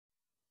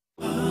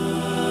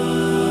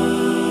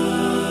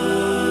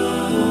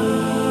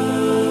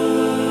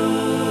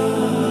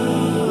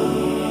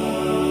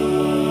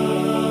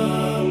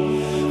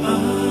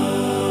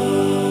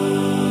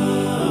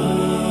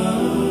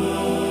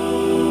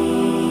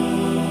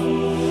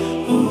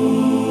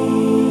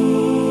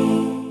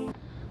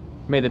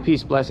May the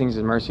peace, blessings,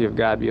 and mercy of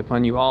God be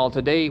upon you all.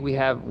 Today we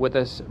have with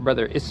us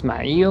Brother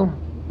Ismail.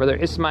 Brother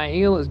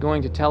Ismail is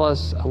going to tell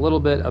us a little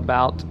bit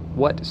about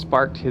what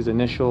sparked his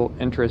initial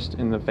interest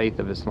in the faith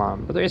of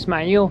Islam. Brother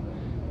Ismail,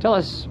 tell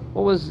us,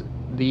 what was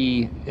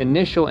the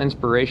initial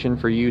inspiration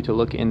for you to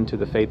look into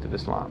the faith of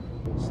Islam?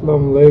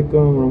 Assalamu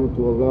alaikum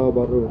warahmatullahi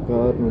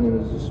wabarakatuh. My name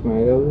is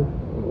Ismail.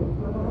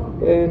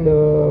 And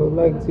I'd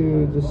like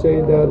to just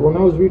say that when I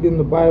was reading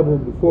the Bible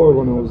before,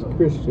 when I was a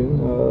Christian,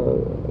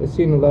 I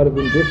seen a lot of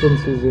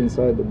indifferences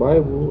inside the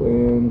Bible,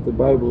 and the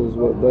Bible is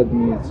what led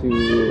me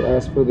to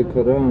ask for the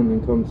Quran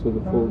and come to the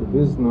fold of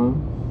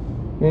Islam.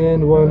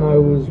 And when I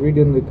was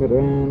reading the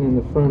Quran in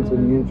the front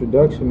and the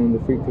introduction in the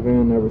free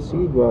Quran I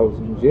received while I was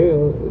in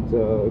jail,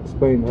 it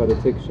explained how to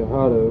take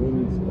Shahada.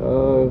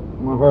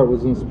 And my heart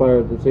was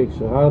inspired to take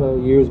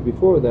Shahada years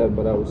before that,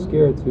 but I was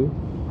scared to.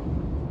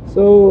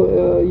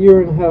 So a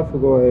year and a half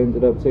ago I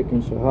ended up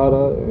taking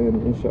Shahada,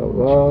 and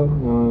inshallah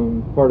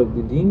I'm part of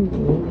the deen,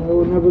 and I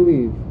will never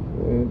leave.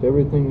 And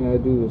everything I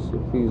do is to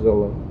please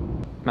Allah.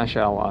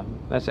 MashaAllah.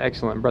 That's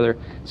excellent, brother.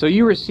 So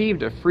you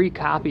received a free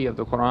copy of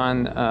the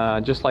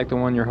Quran, just like the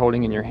one you're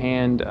holding in your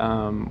hand,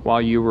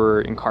 while you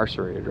were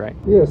incarcerated, right?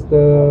 Yes,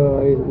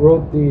 I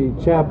wrote the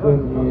chaplain,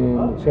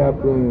 and the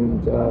chaplain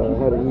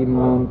had an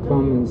imam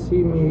come and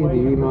see me.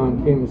 The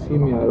imam came to see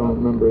me. I don't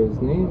remember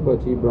his name,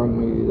 but he brought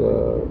me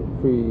the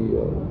free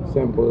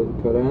sample of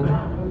the Quran.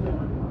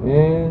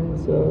 And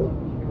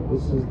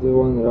this is the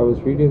one that I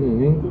was reading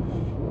in English,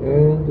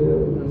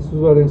 and this is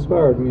what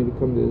inspired me to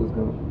come to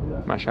Islam.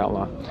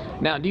 MashaAllah.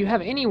 Now, do you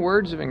have any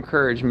words of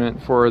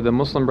encouragement for the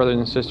Muslim brothers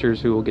and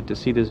sisters who will get to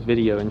see this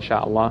video,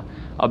 inshallah,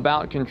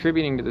 about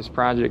contributing to this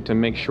project to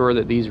make sure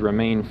that these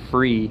remain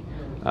free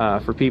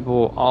for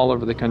people all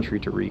over the country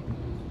to read?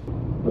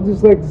 I'd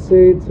just like to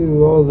say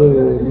to all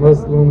the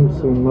Muslims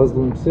and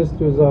Muslim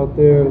sisters out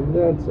there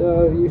that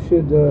you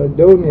should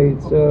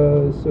donate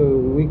so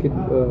we could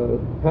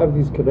have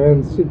these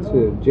Qurans sit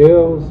to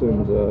jails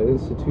and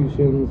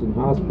institutions and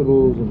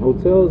hospitals and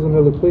hotels and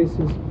other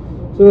places,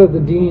 so that the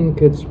deen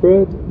could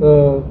spread.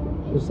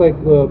 Just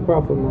like the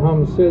Prophet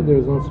Muhammad said,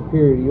 there's no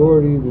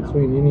superiority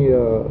between any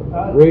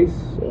race,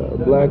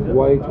 black,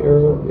 white,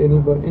 Arab,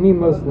 any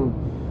Muslim.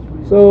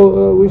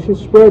 So we should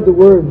spread the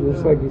word,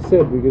 just like he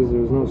said, because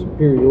there's no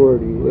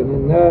superiority. And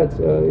in that,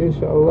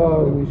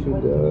 inshallah, we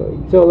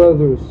should tell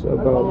others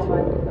about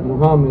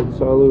Muhammad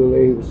sallallahu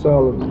alaihi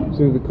wasallam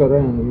through the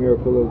Quran, the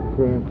miracle of the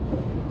Quran.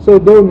 So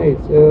donate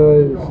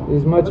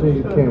as much as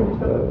you can,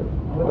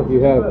 if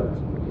you have it.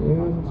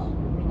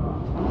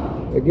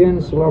 And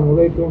again, assalamu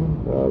alaikum,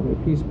 may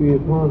peace be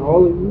upon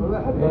all of you,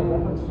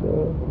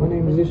 and my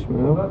name is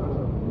Ishmael.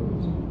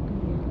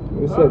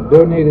 Like I said,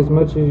 donate as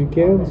much as you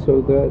can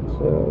so that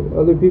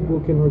other people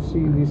can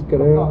receive these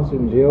Qurans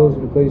in jails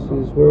and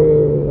places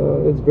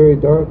where it's very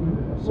dark,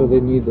 so they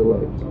need the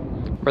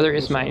light. Brother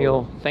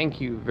Ismail,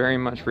 thank you very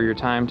much for your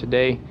time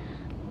today.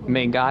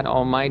 May God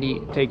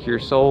Almighty take your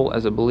soul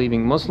as a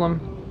believing Muslim.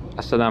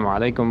 Assalamu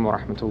alaikum wa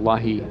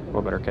rahmatullahi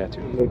wa barakatuh.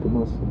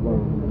 Alaikum assalam wa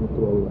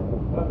rahmatullahi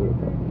wa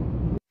barakatuh.